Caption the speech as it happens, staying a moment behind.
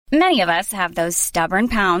Many of us have those stubborn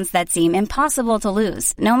pounds that seem impossible to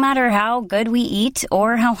lose, no matter how good we eat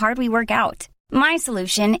or how hard we work out. My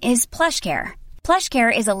solution is PlushCare.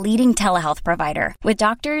 PlushCare is a leading telehealth provider with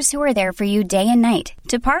doctors who are there for you day and night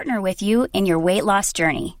to partner with you in your weight loss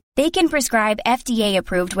journey. They can prescribe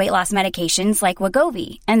FDA-approved weight loss medications like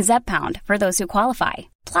Wegovy and Zepbound for those who qualify.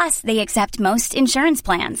 Plus, they accept most insurance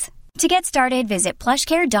plans. To get started, visit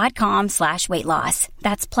plushcare.com/weightloss.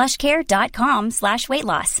 That's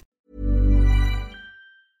plushcare.com/weightloss.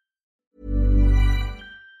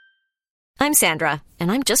 I'm Sandra, and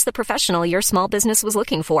I'm just the professional your small business was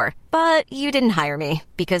looking for. But you didn't hire me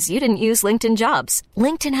because you didn't use LinkedIn Jobs.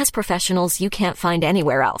 LinkedIn has professionals you can't find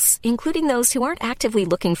anywhere else, including those who aren't actively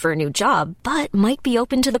looking for a new job, but might be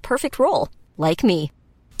open to the perfect role, like me.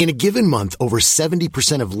 In a given month, over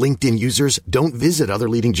 70% of LinkedIn users don't visit other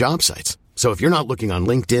leading job sites. So if you're not looking on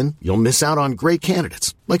LinkedIn, you'll miss out on great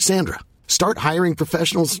candidates like Sandra. Start hiring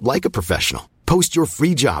professionals like a professional. Post your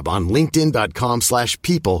free job on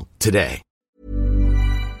linkedin.com/people today.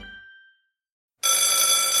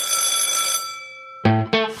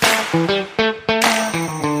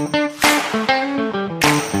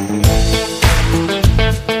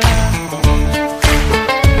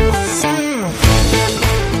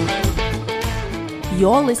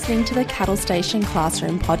 You're listening to the Cattle Station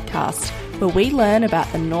Classroom podcast, where we learn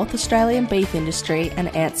about the North Australian beef industry and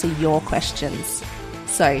answer your questions.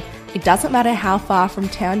 So, it doesn't matter how far from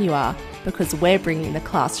town you are, because we're bringing the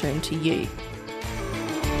classroom to you.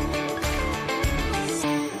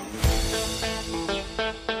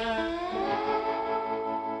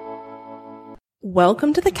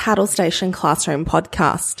 Welcome to the Cattle Station Classroom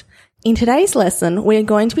podcast. In today's lesson, we are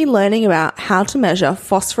going to be learning about how to measure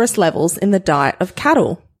phosphorus levels in the diet of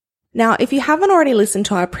cattle. Now, if you haven't already listened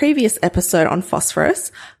to our previous episode on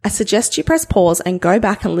phosphorus, I suggest you press pause and go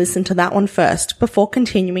back and listen to that one first before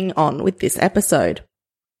continuing on with this episode.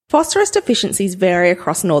 Phosphorus deficiencies vary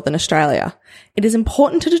across Northern Australia. It is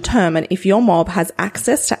important to determine if your mob has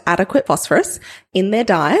access to adequate phosphorus in their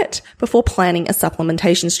diet before planning a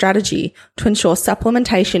supplementation strategy to ensure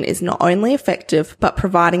supplementation is not only effective but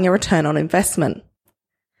providing a return on investment.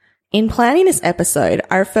 In planning this episode,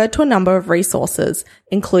 I referred to a number of resources,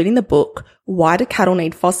 including the book Why Do Cattle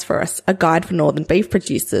Need Phosphorus? A Guide for Northern Beef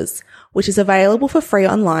Producers, which is available for free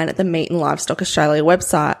online at the Meat and Livestock Australia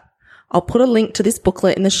website. I'll put a link to this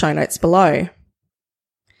booklet in the show notes below.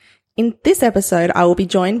 In this episode, I will be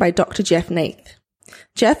joined by Dr. Jeff Neath.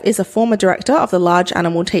 Jeff is a former director of the Large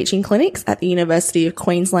Animal Teaching Clinics at the University of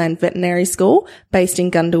Queensland Veterinary School, based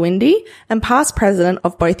in Goondiwindi, and past president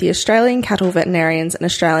of both the Australian Cattle Veterinarians and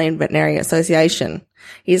Australian Veterinary Association.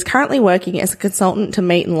 He is currently working as a consultant to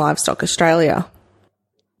Meat and Livestock Australia.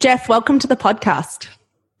 Jeff, welcome to the podcast.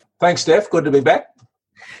 Thanks, Steph. Good to be back.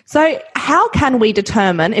 So how can we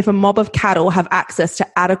determine if a mob of cattle have access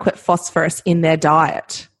to adequate phosphorus in their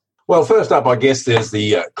diet? Well, first up, I guess there's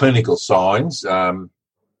the clinical signs, and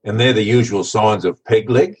they're the usual signs of peg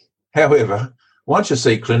leg. However, once you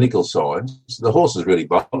see clinical signs, the horse is really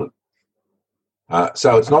bothered.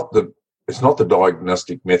 So it's not the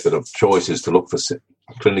diagnostic method of choice is to look for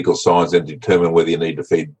clinical signs and determine whether you need to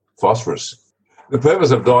feed phosphorus. The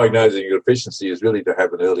purpose of diagnosing your deficiency is really to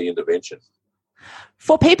have an early intervention.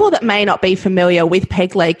 For people that may not be familiar with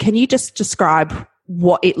peg leg, can you just describe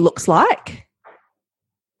what it looks like?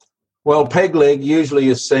 Well, peg leg usually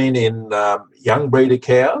is seen in young breeder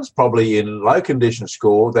cows, probably in low condition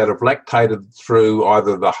score, that have lactated through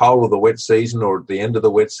either the whole of the wet season or at the end of the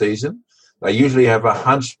wet season. They usually have a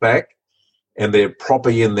hunchback and they're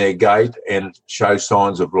proppy in their gait and show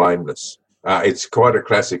signs of lameness. It's quite a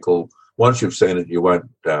classical. Once you've seen it, you won't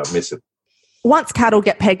miss it. Once cattle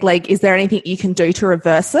get peg leg, is there anything you can do to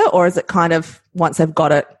reverse it, or is it kind of once they've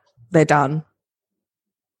got it, they're done?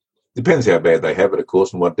 Depends how bad they have it, of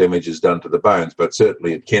course, and what damage is done to the bones. But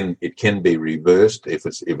certainly, it can be reversed if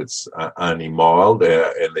it's only mild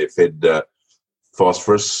and they're fed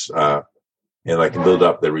phosphorus, and they can build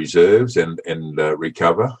up their reserves and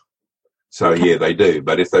recover. So okay. Yeah, they do.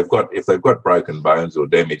 But if they've got broken bones or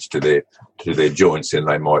damage to their joints, then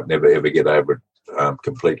they might never ever get over it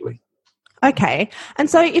completely. Okay. And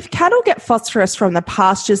so if cattle get phosphorus from the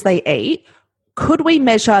pastures they eat, could we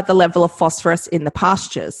measure the level of phosphorus in the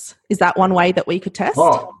pastures? Is that one way that we could test?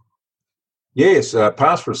 Oh, yes.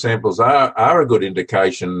 Pasture samples are a good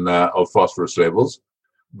indication of phosphorus levels,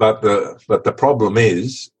 but the problem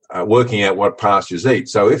is working out what pastures eat.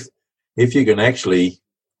 So if you can actually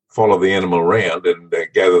follow the animal around and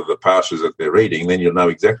gather the pastures that they're eating, then you'll know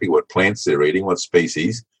exactly what plants they're eating, what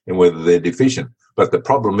species, and whether they're deficient. But the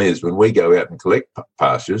problem is when we go out and collect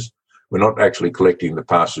pastures, we're not actually collecting the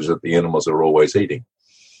pastures that the animals are always eating.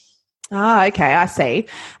 Ah, okay, I see.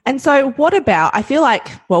 And so what about, I feel like,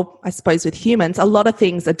 well, I suppose with humans, a lot of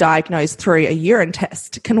things are diagnosed through a urine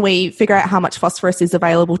test. Can we figure out how much phosphorus is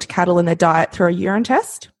available to cattle in their diet through a urine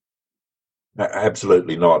test?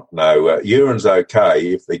 Absolutely not. No, urine's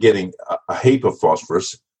okay. If they're getting a heap of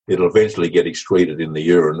phosphorus, it'll eventually get excreted in the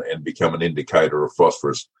urine and become an indicator of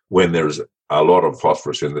phosphorus when there's a lot of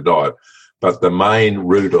phosphorus in the diet. But the main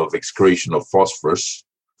route of excretion of phosphorus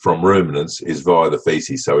from ruminants is via the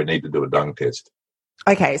feces, so we need to do a dung test.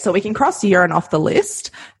 Okay, so we can cross urine off the list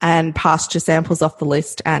and pasture samples off the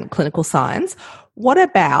list and clinical signs. What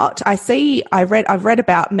about, I've read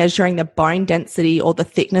about measuring the bone density or the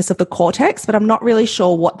thickness of the cortex, but I'm not really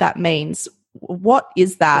sure what that means. What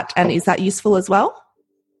is that, and is that useful as well?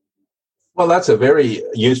 Well, that's a very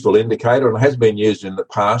useful indicator and has been used in the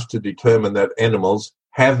past to determine that animals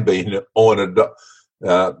have been on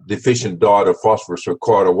a deficient diet of phosphorus for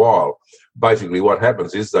quite a while. Basically, what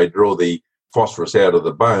happens is they draw the phosphorus out of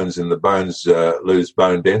the bones and the bones lose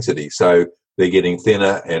bone density. So they're getting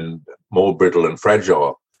thinner and more brittle and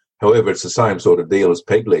fragile. However, it's the same sort of deal as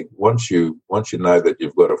peg leg. Once you know that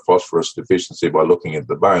you've got a phosphorus deficiency by looking at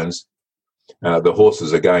the bones, the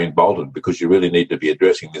horses are again bolted, because you really need to be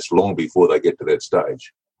addressing this long before they get to that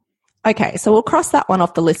stage. Okay, so we'll cross that one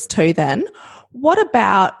off the list too then. What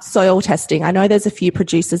about soil testing? I know there's a few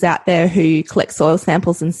producers out there who collect soil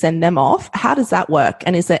samples and send them off. How does that work,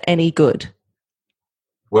 and is it any good?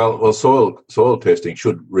 Well, soil testing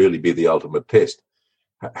should really be the ultimate test.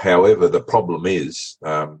 However, the problem is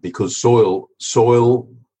because soil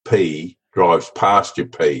pee drives pasture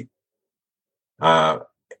pee, and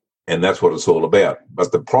that's what it's all about.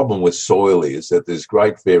 But the problem with soil is that there's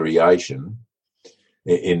great variation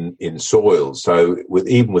in soil. So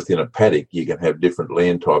even within a paddock, you can have different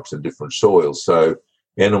land types and different soils. So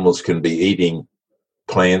animals can be eating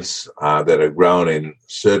plants that are grown in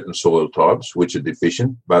certain soil types which are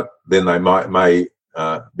deficient, but then they may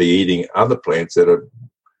be eating other plants that are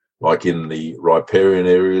like in the riparian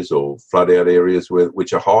areas or flood out areas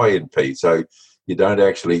which are high in P. So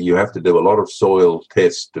you have to do a lot of soil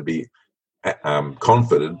tests to be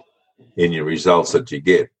confident in your results that you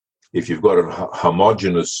get. If you've got a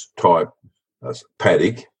homogeneous type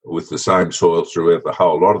paddock with the same soil throughout the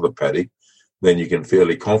whole lot of the paddock, then you can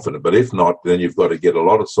fairly confident. But if not, then you've got to get a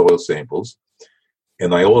lot of soil samples,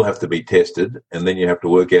 and they all have to be tested. And then you have to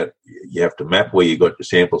work out, you have to map where you got your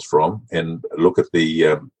samples from and look at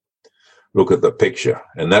the picture,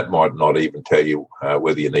 and that might not even tell you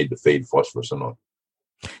whether you need to feed phosphorus or not.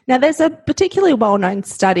 Now, there's a particularly well-known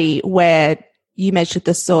study where you measured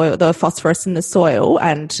the phosphorus in the soil,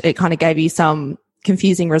 and it kind of gave you some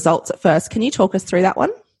confusing results at first. Can you talk us through that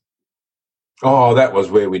one? Oh, that was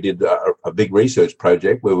where we did a big research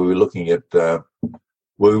project where we were looking at the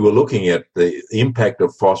impact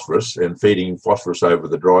of phosphorus and feeding phosphorus over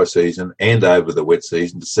the dry season and over the wet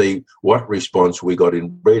season to see what response we got in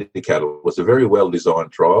breeder cattle. It was a very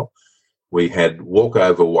well-designed trial. We had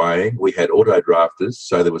walkover weighing, we had auto-drafters,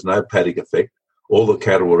 so there was no paddock effect. All the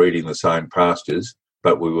cattle were eating the same pastures,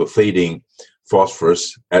 but we were feeding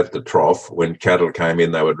phosphorus at the trough. When cattle came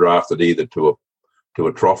in, they were drafted either to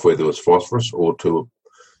a trough where there was phosphorus or to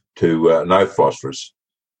no phosphorus.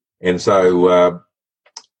 And so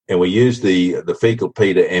and we used the fecal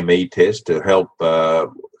P to ME test to help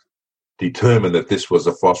determine that this was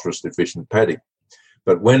a phosphorus deficient paddock.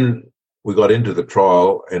 But when we got into the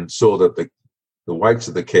trial and saw that the weights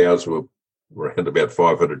of the cows were around about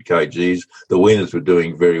 500 kgs, the weaners were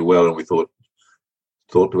doing very well, and we thought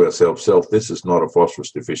to ourselves, this is not a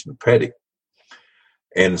phosphorus deficient paddock.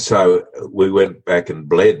 And so we went back and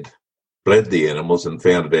bled the animals and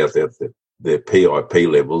found out that their PIP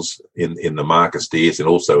levels in the marker steers and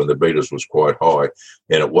also in the breeders was quite high,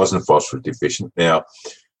 and it wasn't phosphorus deficient. Now,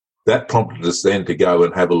 that prompted us then to go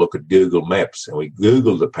and have a look at Google Maps, and we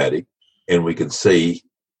Googled the paddock, and we could see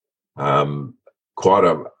quite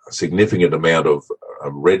a significant amount of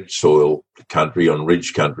red soil country on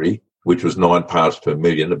ridge country, which was 9 parts per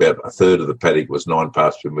million. About a third of the paddock was 9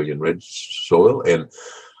 parts per million red soil, and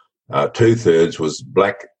 2/3 was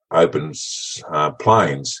black open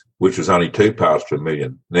plains, which was only 2 parts per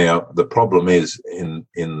million. Now, the problem is in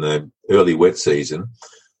the early wet season,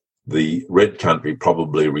 the red country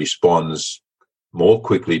probably responds more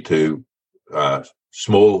quickly to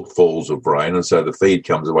small falls of rain, and so the feed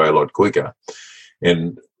comes away a lot quicker.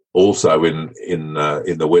 And also in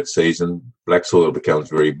the wet season, black soil becomes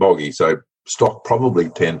very boggy. So stock probably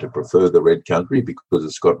tend to prefer the red country because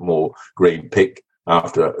it's got more green pick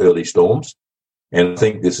after early storms. And I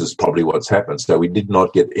think this is probably what's happened. So we did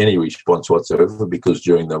not get any response whatsoever because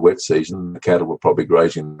during the wet season, the cattle were probably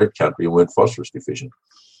grazing the red country and weren't phosphorus deficient.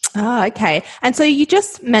 Ah, okay. And so you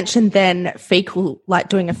just mentioned then fecal, like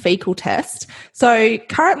doing a fecal test. So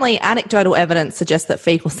currently anecdotal evidence suggests that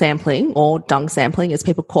fecal sampling, or dung sampling as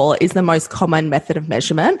people call it, is the most common method of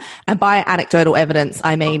measurement. And by anecdotal evidence,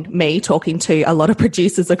 I mean me talking to a lot of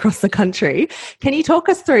producers across the country. Can you talk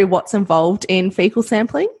us through what's involved in fecal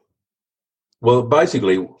sampling? Well,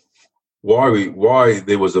 basically, why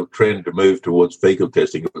there was a trend to move towards fecal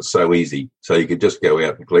testing, it was so easy. So you could just go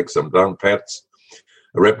out and collect some dung pats,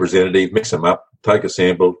 a representative, mix them up, take a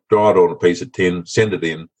sample, dry it on a piece of tin, send it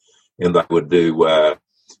in, and they would do,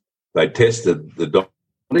 they tested the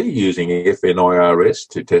body using FNIRS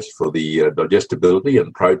to test for the digestibility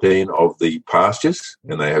and protein of the pastures,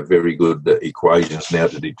 and they have very good equations now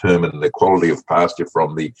to determine the quality of pasture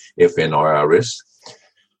from the FNIRS.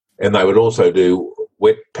 And they would also do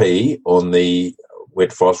wet P on the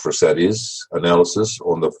wet phosphorus, that is, analysis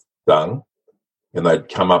on the dung, and they'd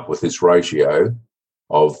come up with this ratio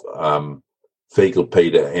of fecal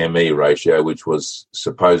P to ME ratio, which was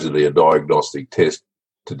supposedly a diagnostic test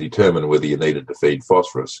to determine whether you needed to feed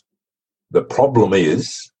phosphorus. The problem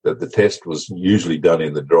is that the test was usually done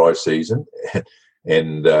in the dry season,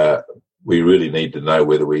 and we really need to know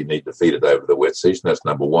whether we need to feed it over the wet season. That's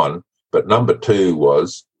number one. But number two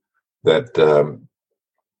was that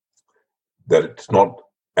that it's not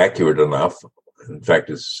accurate enough. In fact,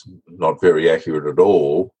 it's not very accurate at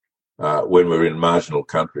all when we're in marginal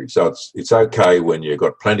country. So it's okay when you've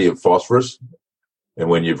got plenty of phosphorus and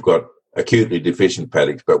when you've got acutely deficient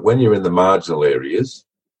paddocks, but when you're in the marginal areas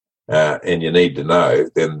and you need to know,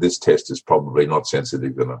 then this test is probably not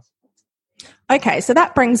sensitive enough. Okay, so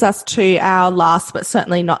that brings us to our last but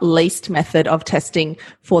certainly not least method of testing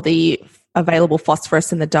for the available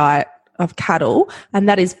phosphorus in the diet of cattle, and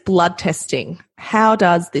that is blood testing. How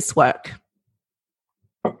does this work?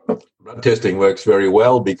 Blood testing works very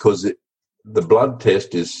well because the blood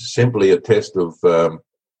test is simply a test of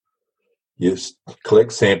you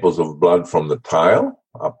collect samples of blood from the tail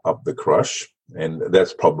up the crush, and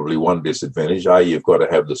that's probably one disadvantage. You've got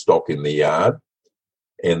to have the stock in the yard,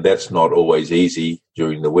 and that's not always easy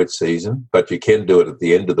during the wet season, but you can do it at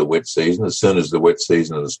the end of the wet season. As soon as the wet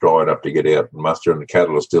season is dry enough to get out and muster and the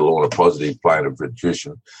cattle are still on a positive plane of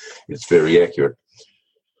nutrition, it's very accurate.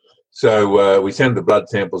 So we send the blood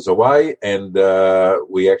samples away, and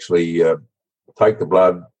we actually take the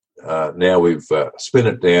blood. Now we've spin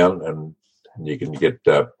it down, and you can get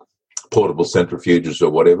portable centrifuges or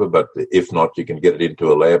whatever, but if not, you can get it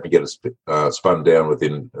into a lab and get it spun down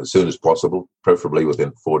as soon as possible, preferably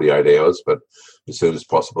within 48 hours, but as soon as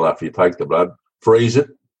possible after you take the blood. Freeze it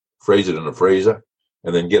in a freezer,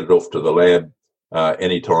 and then get it off to the lab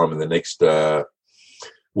any time in the next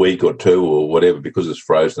week or two or whatever, because it's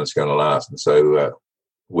frozen, it's going to last. And so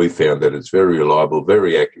we found that it's very reliable,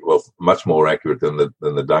 very accurate, well, much more accurate than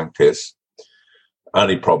the dung tests.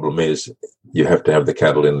 Only problem is you have to have the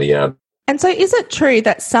cattle in the yard. And so is it true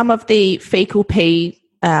that some of the fecal P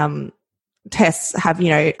tests have,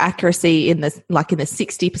 accuracy in the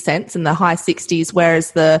 60% and the high 60s,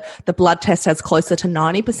 whereas the blood test has closer to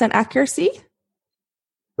 90% accuracy?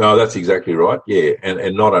 No, that's exactly right. Yeah.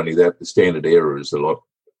 And not only that, the standard error is a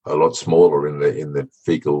lot smaller in the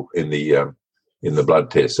fecal, in the blood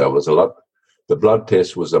test. So the blood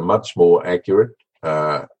test was a much more accurate,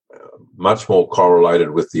 much more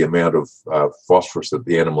correlated with the amount of phosphorus that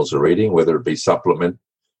the animals are eating, whether it be supplement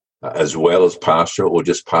as well as pasture or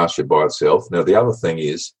just pasture by itself. Now, the other thing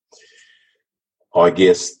is, I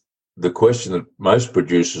guess the question that most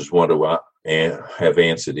producers want to have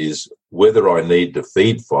answered is whether I need to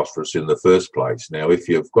feed phosphorus in the first place. Now, if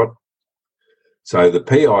you've got, so the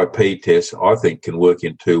PIP test, I think, can work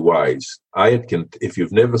in two ways. It can, if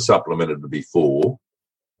you've never supplemented it before,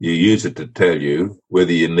 you use it to tell you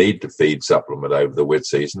whether you need to feed supplement over the wet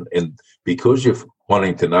season. And because you're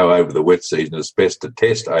wanting to know over the wet season, it's best to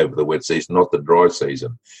test over the wet season, not the dry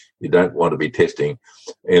season. You don't want to be testing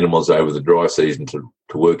animals over the dry season to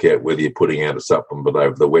work out whether you're putting out a supplement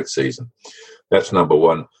over the wet season. That's number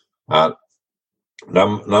one.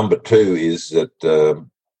 Number two is that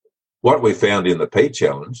what we found in the P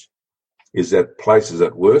Challenge is that places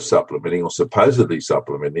that were supplementing or supposedly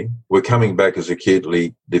supplementing were coming back as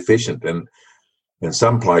acutely deficient. And in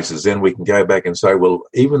some places, then we can go back and say, well,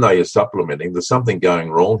 even though you're supplementing, there's something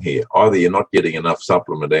going wrong here. Either you're not getting enough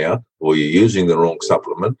supplement out, or you're using the wrong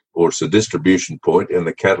supplement, or it's a distribution point and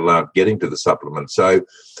the cattle aren't getting to the supplement. So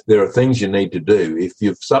there are things you need to do. If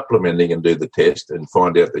you're supplementing and do the test and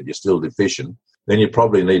find out that you're still deficient, then you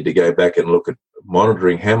probably need to go back and look at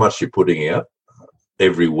monitoring how much you're putting out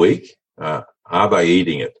every week. Are they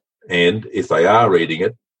eating it? And if they are eating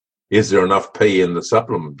it, is there enough P in the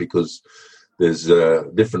supplement? Because There's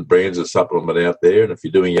different brands of supplement out there, and if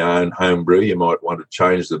you're doing your own home brew, you might want to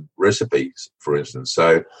change the recipes, for instance.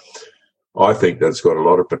 So I think that's got a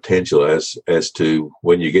lot of potential as to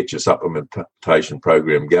when you get your supplementation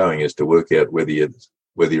program going, is to work out whether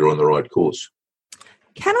you're on the right course.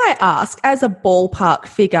 Can I ask, as a ballpark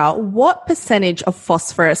figure, what percentage of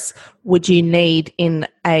phosphorus would you need in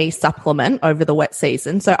a supplement over the wet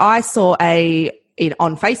season? So I saw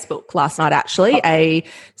on Facebook last night, actually, a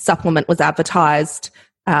supplement was advertised.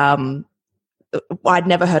 I'd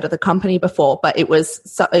never heard of the company before, but it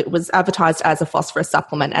was advertised as a phosphorus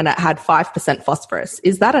supplement, and it had 5% phosphorus.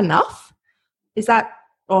 Is that enough?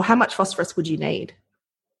 Or how much phosphorus would you need?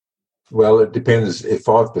 Well, it depends if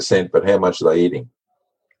 5%, but how much are they eating?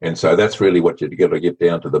 And so that's really what you've got to get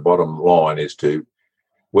down to the bottom line, is to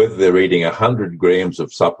whether they're eating 100 grams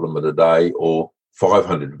of supplement a day or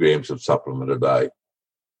 500 grams of supplement a day.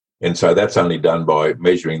 And so that's only done by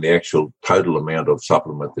measuring the actual total amount of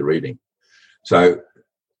supplement they're eating. So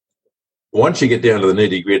once you get down to the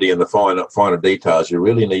nitty-gritty and the finer details, you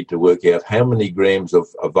really need to work out how many grams of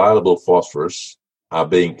available phosphorus are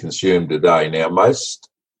being consumed a day. Now, most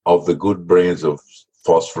of the good brands of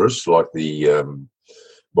phosphorus, like the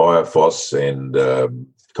Biophos and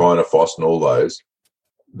Kynophos and all those,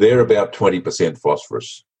 they're about 20%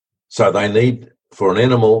 phosphorus. So they need, for an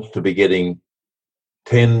animal to be getting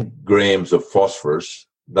 10 grams of phosphorus,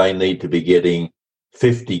 they need to be getting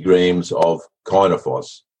 50 grams of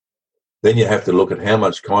Kynophos. Then you have to look at how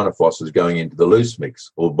much Kynophos is going into the loose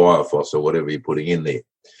mix or Biophos or whatever you're putting in there.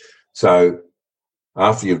 So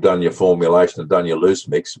after you've done your formulation and done your loose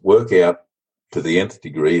mix, work out to the nth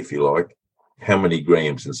degree, if you like, how many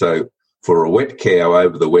grams. And so for a wet cow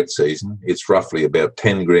over the wet season, it's roughly about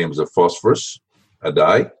 10 grams of phosphorus a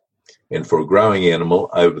day. And for a growing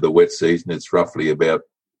animal over the wet season, it's roughly about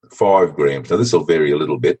 5 grams. Now, this will vary a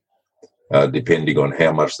little bit depending on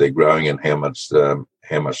how much they're growing and how much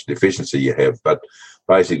deficiency you have. But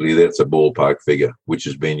basically, that's a ballpark figure which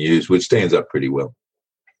has been used, which stands up pretty well.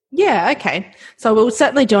 Yeah, okay. So we'll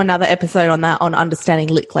certainly do another episode on that, on understanding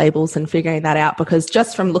lick labels and figuring that out, because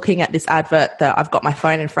just from looking at this advert, that I've got my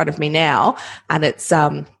phone in front of me now, and it's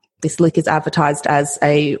this lick is advertised as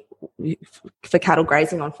for cattle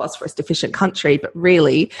grazing on phosphorus deficient country, but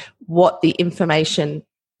really what the information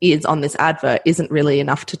is on this advert isn't really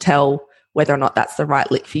enough to tell whether or not that's the right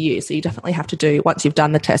lick for you. So you definitely have to do, once you've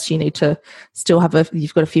done the test, you need to still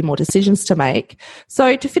you've got a few more decisions to make.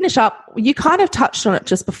 So to finish up, you kind of touched on it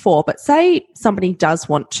just before, but say somebody does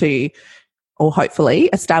want to, or hopefully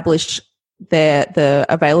establish the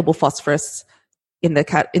available phosphorus in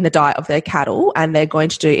the diet of their cattle, and they're going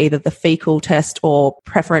to do either the fecal test or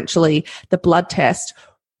preferentially the blood test.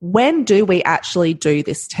 When do we actually do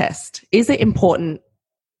this test? Is it important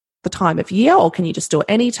the time of year, or can you just do it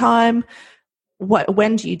any time?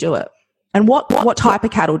 When do you do it? And what type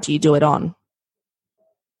of cattle do you do it on?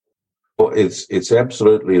 Well, it's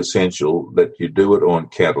absolutely essential that you do it on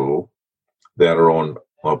cattle that are on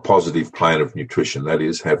a positive plane of nutrition. That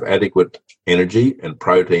is, have adequate energy and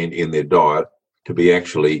protein in their diet to be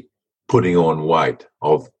actually putting on weight,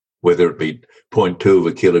 of whether it be 0.2 of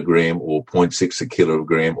a kilogram or 0.6 a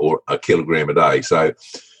kilogram or a kilogram a day. So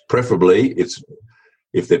preferably,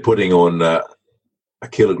 if they're putting on a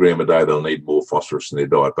kilogram a day, they'll need more phosphorus in their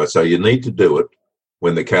diet. But so you need to do it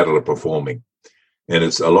when the cattle are performing. And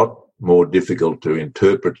it's a lot more difficult to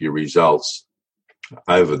interpret your results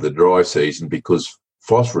over the dry season, because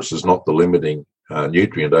phosphorus is not the limiting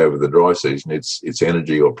nutrient over the dry season. It's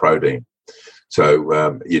energy or protein.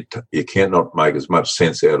 So you cannot make as much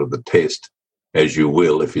sense out of the test as you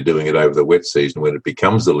will if you're doing it over the wet season, when it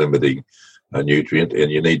becomes the limiting nutrient,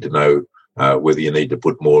 and you need to know whether you need to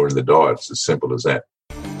put more in the diet. It's as simple as that.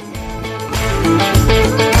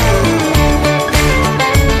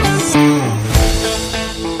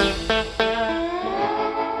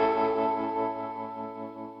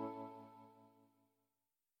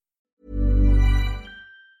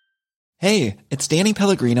 Hey, it's Danny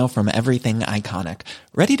Pellegrino from Everything Iconic.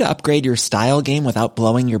 Ready to upgrade your style game without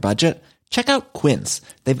blowing your budget? Check out Quince.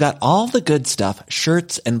 They've got all the good stuff,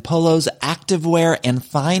 shirts and polos, activewear, and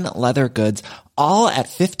fine leather goods, all at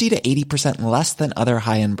 50 to 80% less than other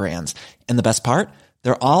high-end brands. And the best part?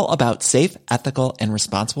 They're all about safe, ethical, and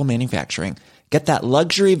responsible manufacturing. Get that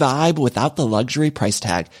luxury vibe without the luxury price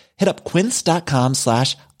tag. Hit up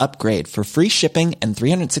quince.com/upgrade for free shipping and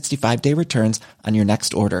 365-day returns on your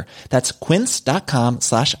next order. That's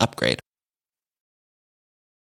quince.com/upgrade.